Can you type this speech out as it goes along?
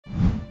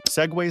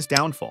Segway's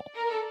downfall.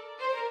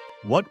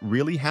 What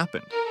really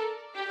happened?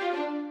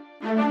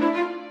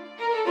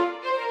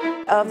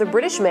 Of the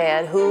British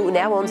man who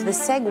now owns the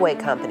Segway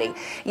company.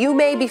 You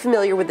may be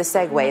familiar with the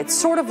Segway. It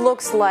sort of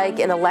looks like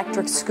an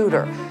electric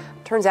scooter.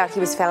 Turns out he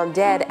was found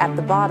dead at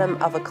the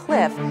bottom of a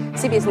cliff.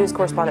 CBS News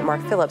correspondent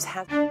Mark Phillips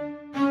has...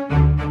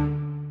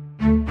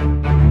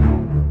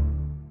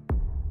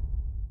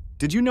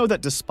 Did you know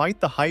that despite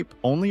the hype,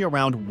 only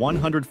around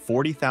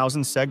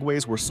 140,000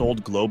 Segways were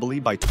sold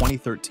globally by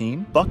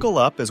 2013? Buckle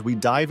up as we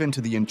dive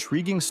into the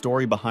intriguing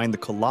story behind the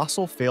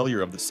colossal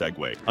failure of the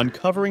Segway,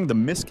 uncovering the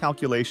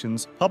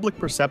miscalculations, public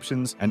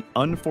perceptions, and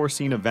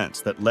unforeseen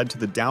events that led to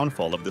the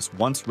downfall of this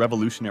once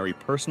revolutionary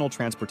personal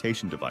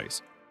transportation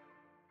device.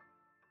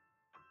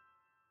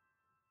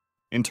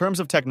 In terms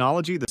of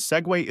technology, the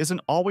Segway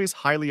isn't always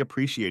highly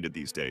appreciated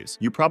these days.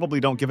 You probably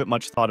don't give it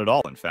much thought at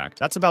all, in fact.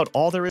 That's about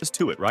all there is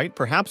to it, right?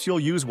 Perhaps you'll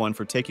use one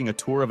for taking a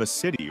tour of a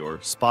city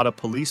or spot a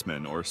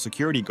policeman or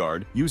security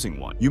guard using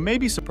one. You may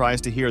be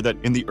surprised to hear that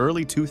in the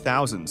early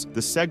 2000s, the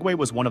Segway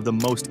was one of the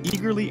most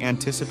eagerly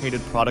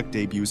anticipated product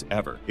debuts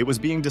ever. It was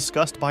being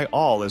discussed by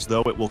all as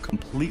though it will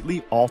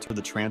completely alter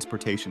the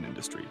transportation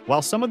industry.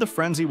 While some of the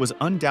frenzy was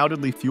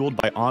undoubtedly fueled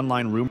by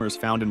online rumors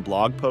found in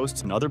blog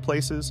posts and other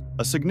places,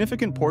 a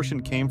significant portion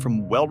came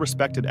from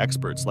well-respected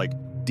experts like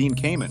Dean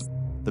Kamen,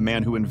 the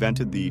man who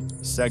invented the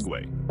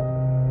Segway.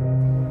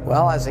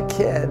 Well, as a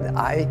kid,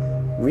 I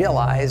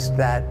realized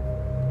that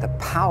the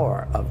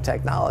power of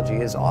technology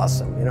is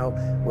awesome. You know,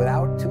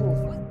 without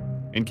tools.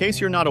 In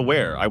case you're not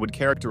aware, I would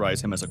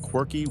characterize him as a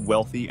quirky,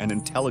 wealthy, and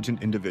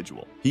intelligent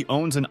individual. He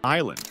owns an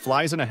island,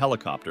 flies in a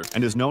helicopter,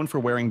 and is known for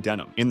wearing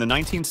denim. In the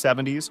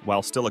 1970s,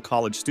 while still a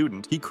college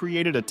student, he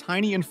created a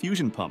tiny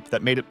infusion pump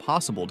that made it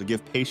possible to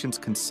give patients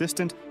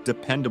consistent,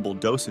 dependable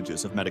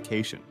dosages of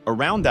medication.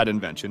 Around that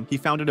invention, he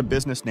founded a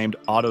business named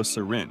Auto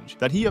Syringe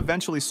that he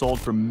eventually sold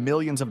for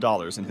millions of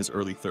dollars in his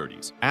early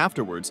 30s.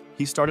 Afterwards,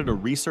 he started a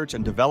research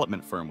and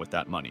development firm with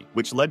that money,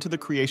 which led to the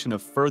creation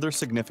of further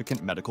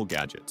significant medical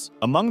gadgets.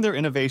 Among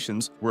their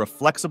innovations were a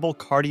flexible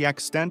cardiac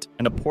stent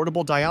and a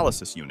portable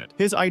dialysis unit.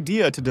 His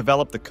idea to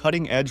develop the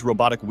cutting-edge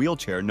robotic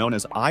wheelchair known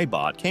as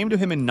iBot came to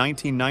him in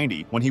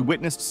 1990 when he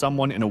witnessed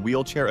someone in a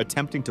wheelchair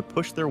attempting to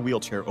push their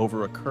wheelchair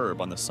over a curb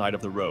on the side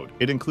of the road.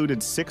 It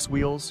included 6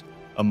 wheels,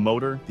 a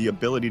motor, the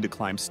ability to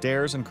climb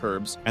stairs and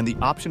curbs, and the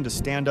option to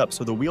stand up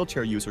so the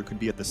wheelchair user could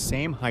be at the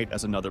same height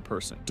as another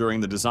person. During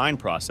the design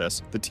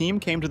process, the team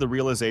came to the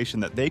realization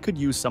that they could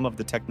use some of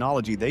the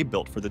technology they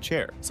built for the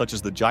chair, such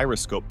as the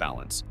gyroscope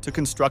balance, to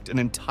construct an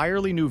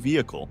entirely new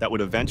vehicle that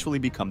would eventually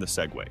become the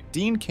Segway.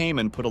 Dean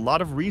Kamen put a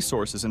lot of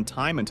resources and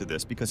time into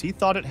this because he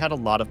thought it had a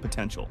lot of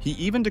potential. He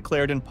even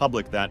declared in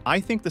public that, "I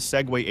think the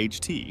Segway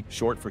HT,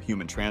 short for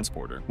human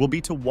transporter, will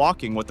be to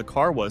walking what the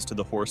car was to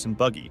the horse and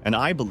buggy, and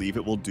I believe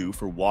it will do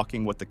for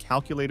walking what the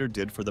calculator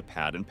did for the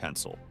pad and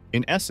pencil."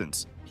 In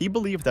essence, he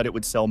believed that it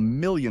would sell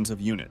millions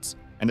of units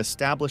and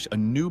establish a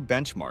new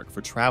benchmark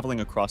for traveling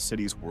across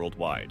cities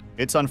worldwide.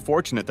 It's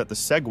unfortunate that the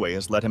Segway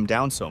has let him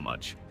down so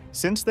much.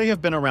 Since they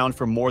have been around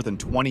for more than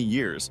 20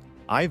 years,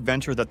 I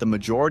venture that the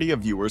majority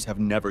of viewers have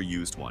never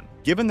used one.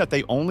 Given that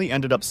they only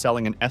ended up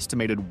selling an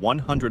estimated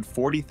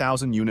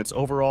 140,000 units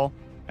overall,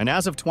 and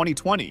as of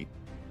 2020,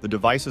 the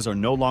devices are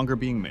no longer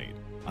being made.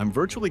 I'm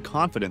virtually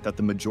confident that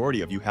the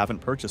majority of you haven't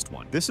purchased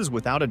one. This is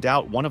without a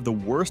doubt one of the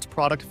worst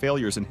product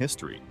failures in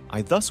history.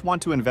 I thus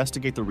want to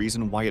investigate the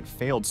reason why it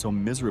failed so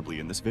miserably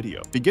in this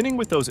video. Beginning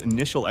with those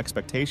initial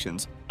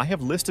expectations, I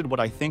have listed what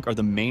I think are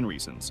the main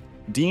reasons.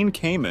 Dean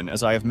Kamen,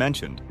 as I have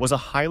mentioned, was a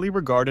highly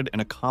regarded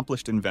and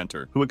accomplished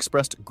inventor who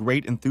expressed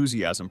great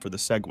enthusiasm for the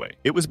Segway.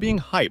 It was being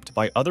hyped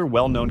by other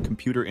well-known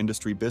computer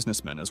industry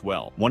businessmen as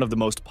well. One of the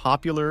most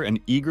popular and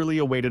eagerly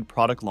awaited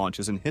product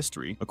launches in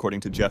history,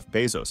 according to Jeff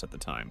Bezos at the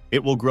time.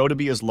 It will grow to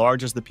be as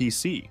large as the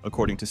PC,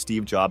 according to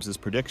Steve Jobs'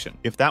 prediction.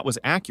 If that was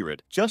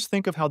accurate, just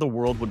think of how the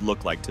world would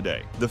look like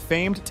today. The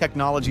famed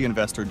technology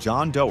investor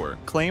John Doerr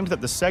claimed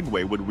that the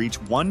Segway would reach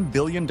 $1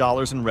 billion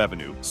in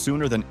revenue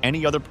sooner than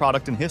any other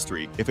product in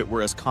history if it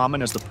were as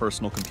common as the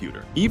personal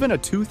computer. Even a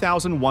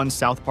 2001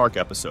 South Park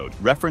episode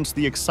referenced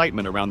the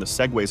excitement around the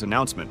Segway's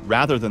announcement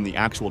rather than the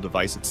actual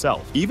device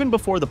itself. Even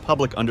before the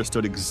public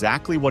understood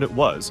exactly what it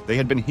was, they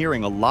had been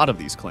hearing a lot of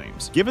these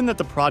claims. Given that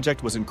the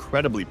project was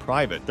incredibly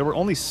private, there were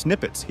only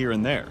snippets here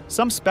and there.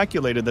 Some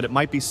speculated that it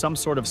might be some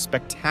sort of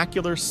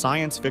spectacular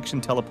science fiction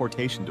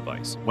teleportation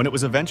device. When it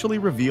was eventually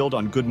revealed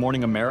on Good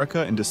Morning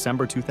America in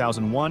December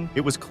 2001,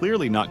 it was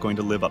clearly not going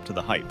to live up to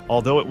the hype.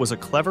 Although it was a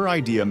clever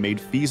idea made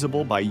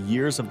feasible by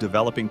years of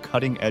developing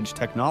cutting-edge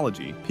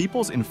technology,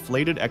 people's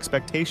inflated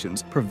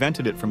expectations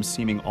prevented it from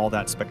seeming all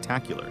that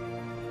spectacular.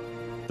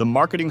 The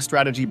marketing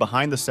strategy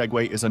behind the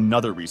Segway is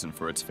another reason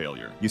for its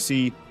failure. You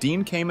see,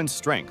 Dean Kamen's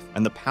strength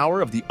and the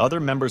power of the other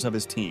members of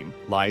his team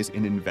lies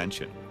in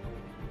invention.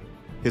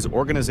 His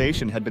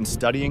organization had been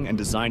studying and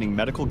designing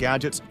medical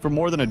gadgets for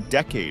more than a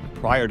decade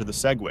prior to the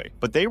Segway,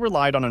 but they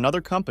relied on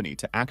another company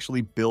to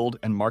actually build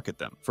and market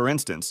them. For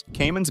instance,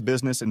 Cayman's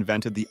business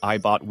invented the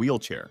iBot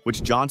wheelchair,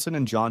 which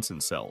Johnson &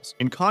 Johnson sells.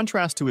 In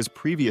contrast to his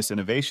previous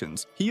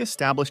innovations, he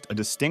established a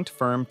distinct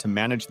firm to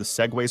manage the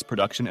Segway's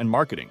production and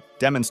marketing,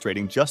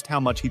 demonstrating just how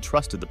much he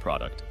trusted the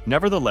product.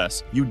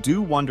 Nevertheless, you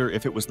do wonder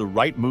if it was the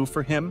right move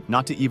for him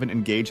not to even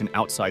engage an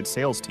outside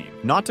sales team,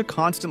 not to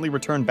constantly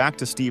return back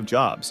to Steve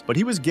Jobs, but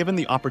he was given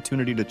the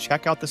opportunity to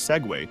check out the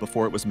Segway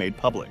before it was made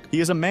public. He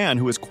is a man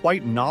who is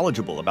quite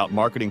knowledgeable about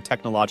marketing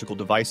technological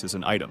devices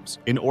and items.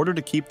 In order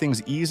to keep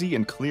things easy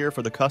and clear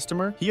for the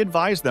customer, he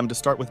advised them to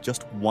start with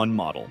just one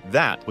model.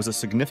 That was a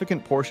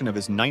significant portion of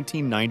his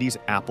 1990s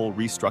Apple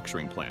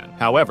restructuring plan.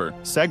 However,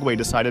 Segway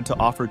decided to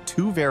offer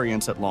two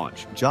variants at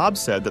launch. Jobs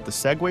said that the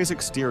Segway's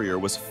exterior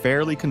was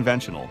fairly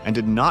conventional and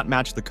did not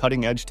match the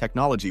cutting-edge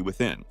technology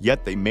within,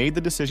 yet they made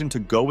the decision to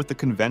go with the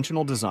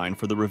conventional design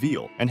for the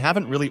reveal and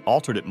haven't really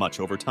altered it much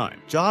over time.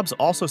 Jobs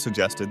also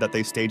suggested that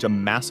they stage a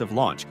massive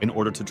launch in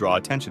order to draw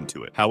attention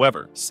to it.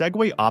 However,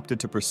 Segway opted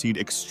to proceed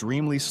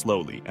extremely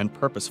slowly and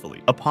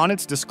purposefully. Upon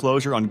its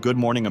disclosure on Good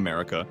Morning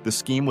America, the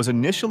scheme was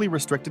initially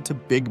restricted to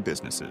big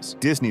businesses.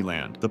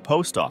 Disneyland, the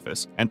post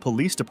office, and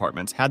police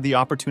departments had the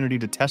opportunity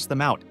to test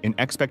them out in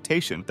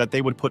expectation that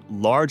they would put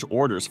large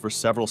orders for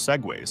several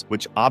Segways,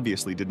 which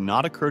obviously did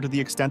not occur to the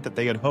extent that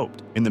they had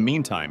hoped. In the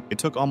meantime, it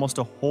took almost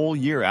a whole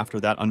year after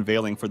that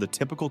unveiling for the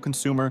typical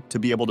consumer to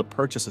be able to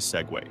purchase a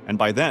Segway, and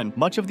by then,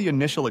 much of the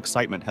initial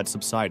excitement had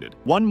subsided.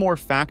 One more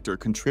factor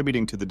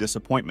contributing to the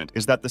disappointment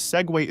is that the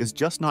Segway is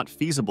just not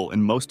feasible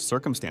in most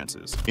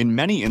circumstances. In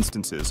many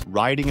instances,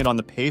 riding it on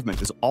the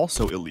pavement is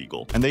also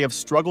illegal, and they have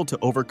struggled to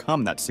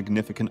overcome that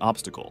significant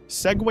obstacle.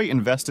 Segway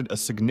invested a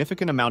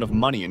significant amount of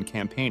money in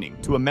campaigning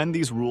to amend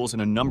these rules in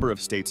a number of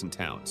states and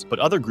towns, but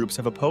other groups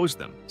have opposed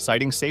them,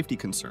 citing safety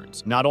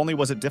concerns. Not only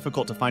was it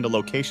difficult to find a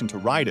location to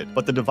ride it,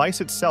 but the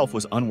device itself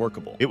was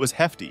unworkable. It was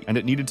hefty, and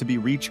it needed to be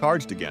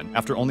recharged again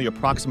after only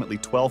approximately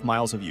 12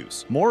 miles of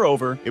use.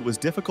 Moreover, it was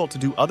difficult to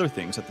do other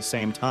things at the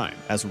same time,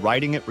 as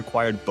riding it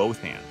required both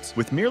hands.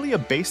 With merely a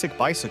basic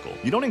bicycle,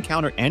 you don't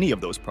encounter any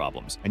of those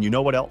problems, and you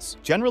know what else?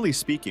 Generally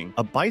speaking,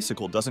 a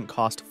bicycle doesn't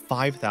cost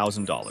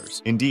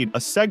 $5,000. Indeed, a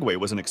Segway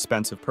was an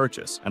expensive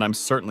purchase, and I'm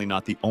certainly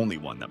not the only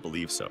one that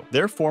believes so.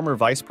 Their former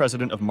vice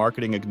president of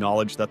marketing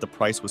acknowledged that the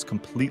price was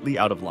completely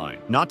out of line.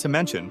 Not to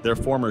mention, their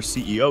former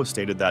CEO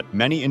stated that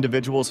many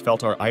individuals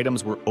felt our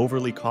items were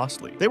overly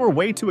costly. They were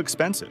way too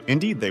expensive.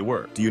 Indeed, they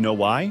were. Do you know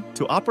why?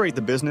 To operate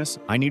the business,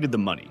 I needed the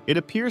money. It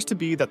appears to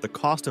be that the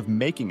cost of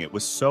making it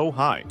was so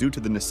high due to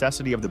the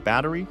necessity of the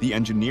battery, the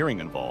engineering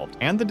involved,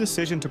 and the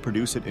decision to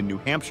produce it in New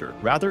Hampshire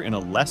rather in a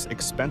less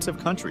expensive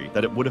country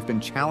that it would have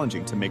been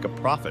challenging to make a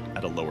profit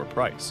at a lower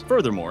price.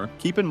 Furthermore,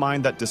 keep in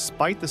mind that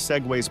despite the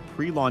Segway's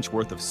pre-launch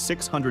worth of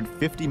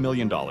 $650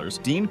 million,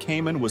 Dean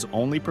Kamen was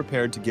only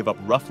prepared to give up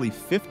roughly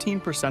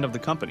 15% of the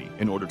company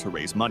in order to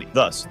raise money.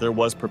 Thus, there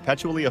was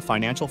perpetually a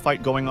financial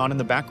fight going on in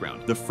the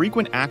background. The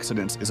frequent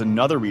accidents is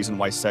another reason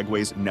why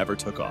Segways never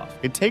took off.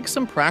 It takes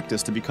some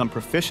practice to become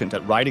proficient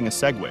at riding a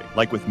Segway.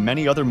 Like with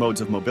many other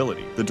modes of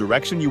mobility, the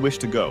direction you wish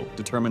to go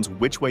determines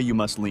which way you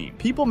must lean.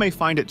 People may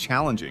find it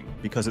challenging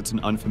because it's an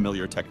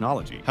unfamiliar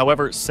technology.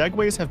 However,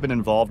 Segways have been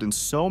involved in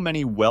so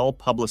many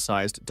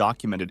well-publicized,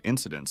 documented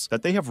incidents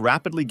that they have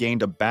rapidly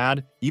gained a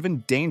bad,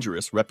 even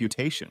dangerous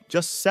reputation.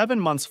 Just 7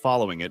 months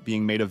following it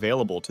being made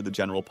available to the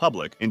general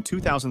public, in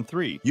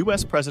 2003,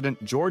 U.S.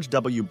 President George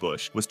W.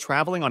 Bush was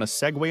traveling on a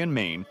Segway in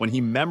Maine when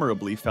he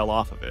memorably fell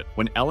off of it.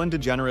 When Ellen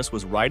DeGeneres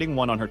was riding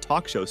one on her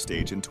talk show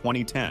stage in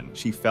 2010,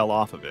 she fell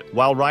off of it.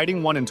 While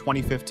riding one in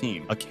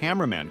 2015, a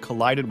cameraman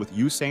collided with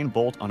Usain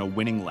Bolt on a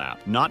winning lap,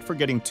 not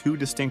forgetting 2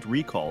 distinct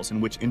recalls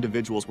in which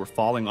individuals were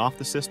falling off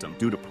the system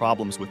due to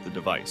problems with the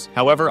device.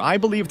 However, I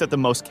believe that the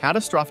most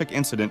catastrophic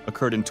incident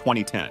occurred in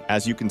 2010.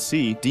 As you can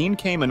see, Dean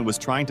Kamen was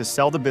trying to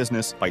sell the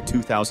business by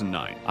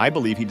 2009. I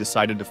believe he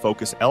decided to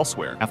focus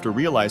elsewhere after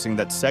realizing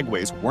that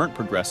Segways weren't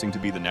progressing to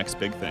be the next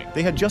big thing.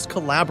 They had just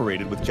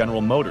collaborated with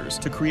General Motors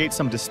to create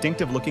some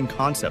distinctive-looking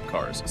concept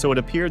cars, so it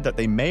appeared that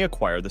they may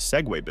acquire the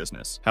Segway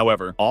business.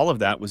 However, all of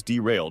that was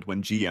derailed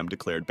when GM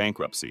declared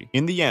bankruptcy.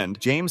 In the end,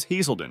 James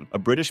Hazelden, a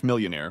British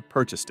millionaire,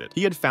 purchased it.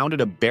 He had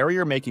founded a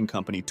barrier-making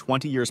company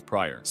 20 years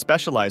prior,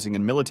 specializing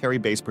in military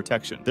base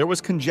protection. There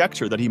was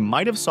conjecture that he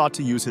might have sought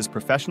to use his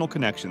professional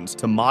connections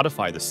to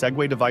modify the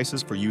Segway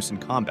devices for use in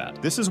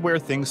combat. This is where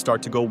things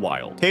start to go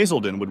wild.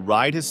 Hazelden would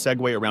ride his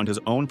Segway around his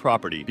own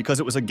property because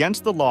it was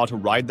against the law to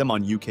ride them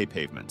on UK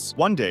pavements.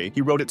 One day,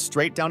 he rode it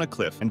straight down a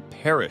cliff and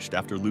perished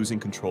after losing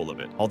control of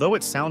it. Although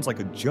it sounds like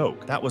a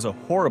joke, that was a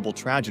horrible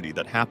tragedy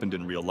that happened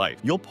in real life.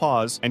 You'll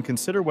pause and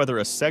consider whether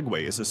a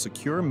Segway is a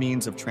secure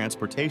means of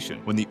transportation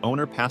when the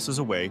owner passes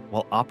away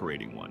while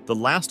operating one. The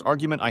last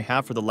argument I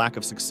have for the lack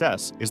of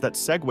success is that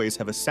Segways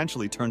have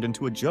essentially turned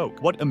into a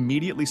joke. What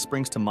immediately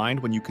springs to mind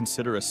when you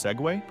consider a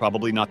Segway?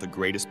 Probably not the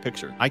greatest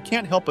picture. I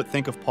can't help but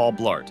think of Paul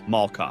Blart,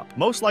 Mall Cop.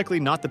 Most likely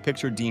not the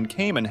picture Dean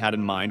Kamen had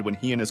in mind when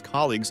he and his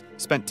colleagues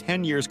spent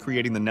 10 years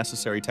creating the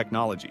necessary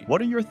technology.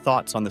 What are your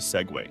thoughts on the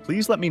Segway?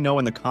 Please let let me know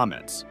in the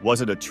comments.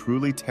 Was it a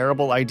truly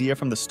terrible idea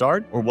from the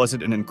start, or was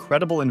it an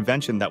incredible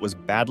invention that was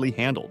badly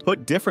handled?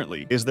 Put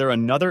differently, is there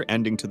another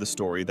ending to the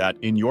story that,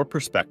 in your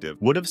perspective,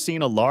 would have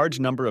seen a large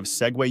number of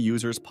Segway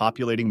users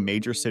populating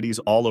major cities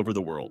all over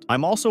the world?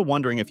 I'm also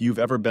wondering if you've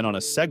ever been on a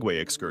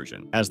Segway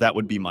excursion, as that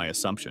would be my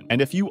assumption.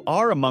 And if you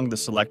are among the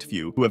select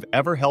few who have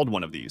ever held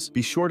one of these,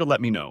 be sure to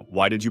let me know.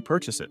 Why did you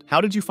purchase it? How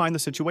did you find the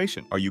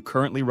situation? Are you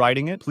currently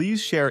riding it?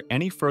 Please share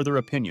any further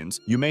opinions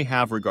you may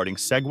have regarding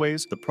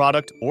Segways, the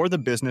product, or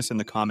the business in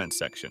the comments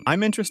section.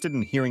 I'm interested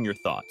in hearing your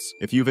thoughts.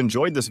 If you've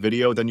enjoyed this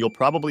video, then you'll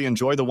probably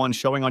enjoy the one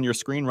showing on your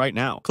screen right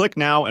now. Click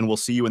now and we'll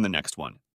see you in the next one.